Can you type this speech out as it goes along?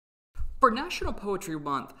For National Poetry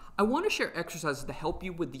Month, I want to share exercises to help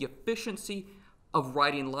you with the efficiency of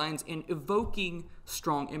writing lines and evoking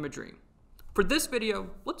strong imagery. For this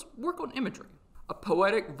video, let's work on imagery. A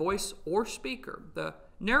poetic voice or speaker, the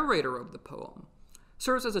narrator of the poem,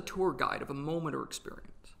 serves as a tour guide of a moment or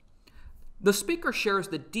experience. The speaker shares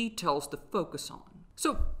the details to focus on.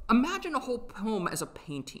 So imagine a whole poem as a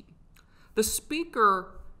painting. The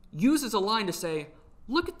speaker uses a line to say,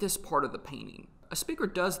 "Look at this part of the painting." A speaker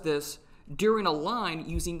does this during a line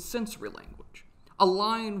using sensory language. A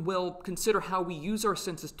line will consider how we use our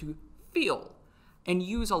senses to feel and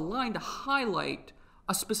use a line to highlight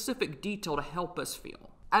a specific detail to help us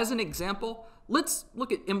feel. As an example, let's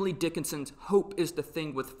look at Emily Dickinson's "Hope is the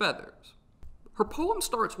Thing with Feathers." Her poem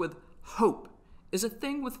starts with "Hope is a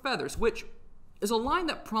thing with feathers," which is a line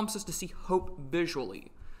that prompts us to see hope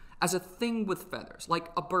visually as a thing with feathers, like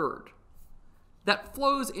a bird, that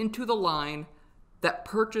flows into the line that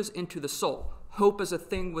perches into the soul. Hope is a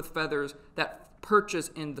thing with feathers that perches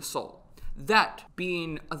in the soul. That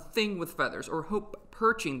being a thing with feathers, or hope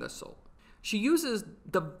perching the soul. She uses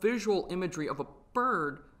the visual imagery of a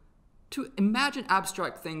bird to imagine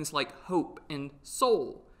abstract things like hope and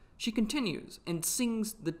soul. She continues and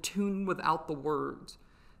sings the tune without the words.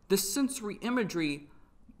 The sensory imagery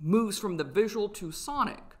moves from the visual to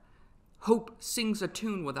sonic. Hope sings a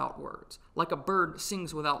tune without words, like a bird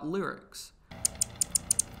sings without lyrics.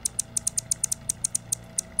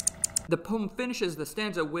 The poem finishes the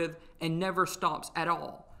stanza with "and never stops at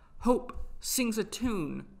all." Hope sings a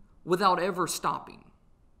tune without ever stopping.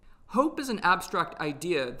 Hope is an abstract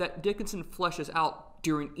idea that Dickinson fleshes out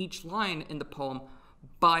during each line in the poem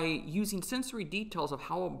by using sensory details of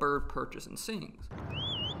how a bird perches and sings.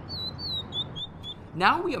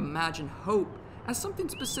 Now we imagine hope as something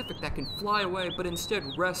specific that can fly away but instead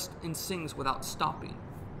rests and sings without stopping.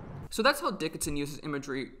 So that's how Dickinson uses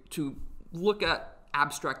imagery to look at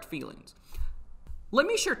abstract feelings. Let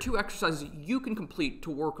me share 2 exercises you can complete to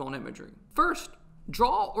work on imagery. First,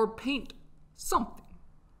 draw or paint something.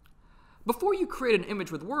 Before you create an image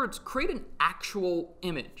with words, create an actual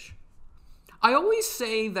image. I always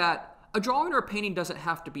say that a drawing or a painting doesn't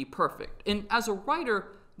have to be perfect, and as a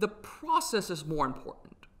writer, the process is more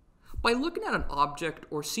important. By looking at an object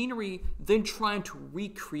or scenery, then trying to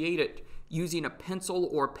recreate it using a pencil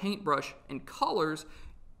or a paintbrush and colors,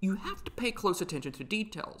 you have to pay close attention to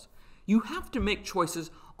details. You have to make choices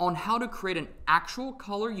on how to create an actual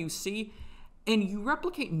color you see, and you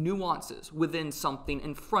replicate nuances within something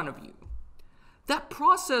in front of you. That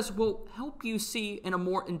process will help you see in a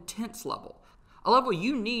more intense level, a level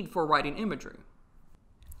you need for writing imagery.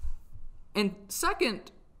 And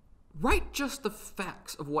second, write just the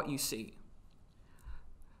facts of what you see.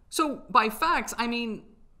 So by facts, I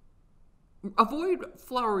mean avoid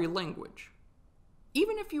flowery language,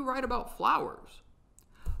 even if you write about flowers.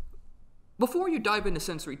 Before you dive into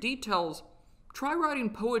sensory details, try writing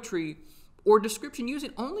poetry or description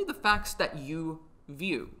using only the facts that you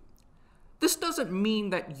view. This doesn't mean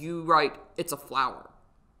that you write, "It's a flower."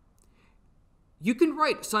 You can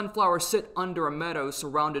write, "Sunflowers sit under a meadow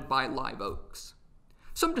surrounded by live oaks."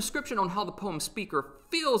 Some description on how the poem speaker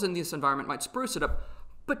feels in this environment might spruce it up,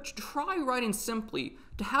 but try writing simply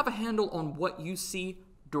to have a handle on what you see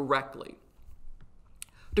directly.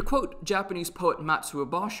 To quote Japanese poet Matsuo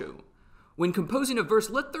Basho, "When composing a verse,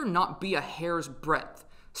 let there not be a hair's breadth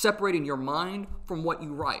separating your mind from what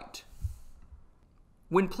you write."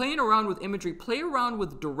 When playing around with imagery, play around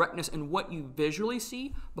with directness in what you visually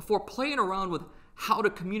see before playing around with how to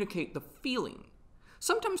communicate the feeling.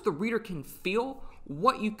 Sometimes the reader can feel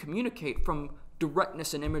what you communicate from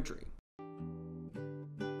directness in imagery.